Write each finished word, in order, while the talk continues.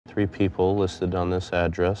3 people listed on this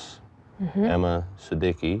address. Emma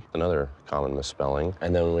Sudeikis, another common misspelling.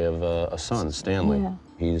 And then we have a son, Stanley. Yeah.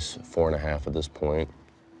 He's 4.5 at this point.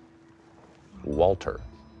 Walter.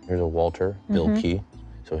 Here's a Walter Bilkey.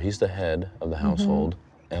 So he's the head of the household.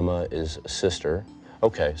 Emma is a sister.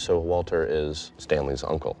 Okay, so Walter is Stanley's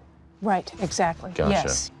uncle. Right, exactly. Gotcha.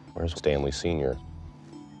 Yes. Where's Stanley Sr.?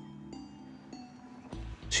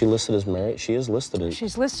 She listed as married? She is listed as...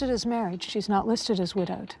 She's listed as married. She's not listed as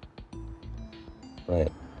widowed.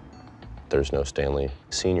 Right. There's no Stanley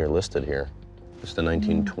Sr. listed here. It's the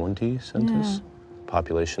 1920 census.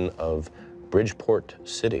 Population of Bridgeport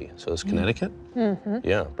City. So it's Connecticut?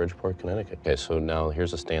 Yeah, Bridgeport, Connecticut. Okay, so now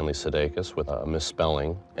here's a Stanley Sudeikis with a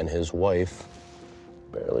misspelling, and his wife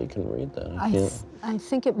barely can read that. I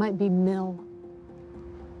think it might be Mill.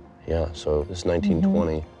 Yeah, so this is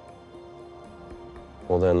 1920.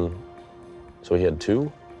 Well then, so he had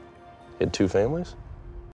two? He had 2 families?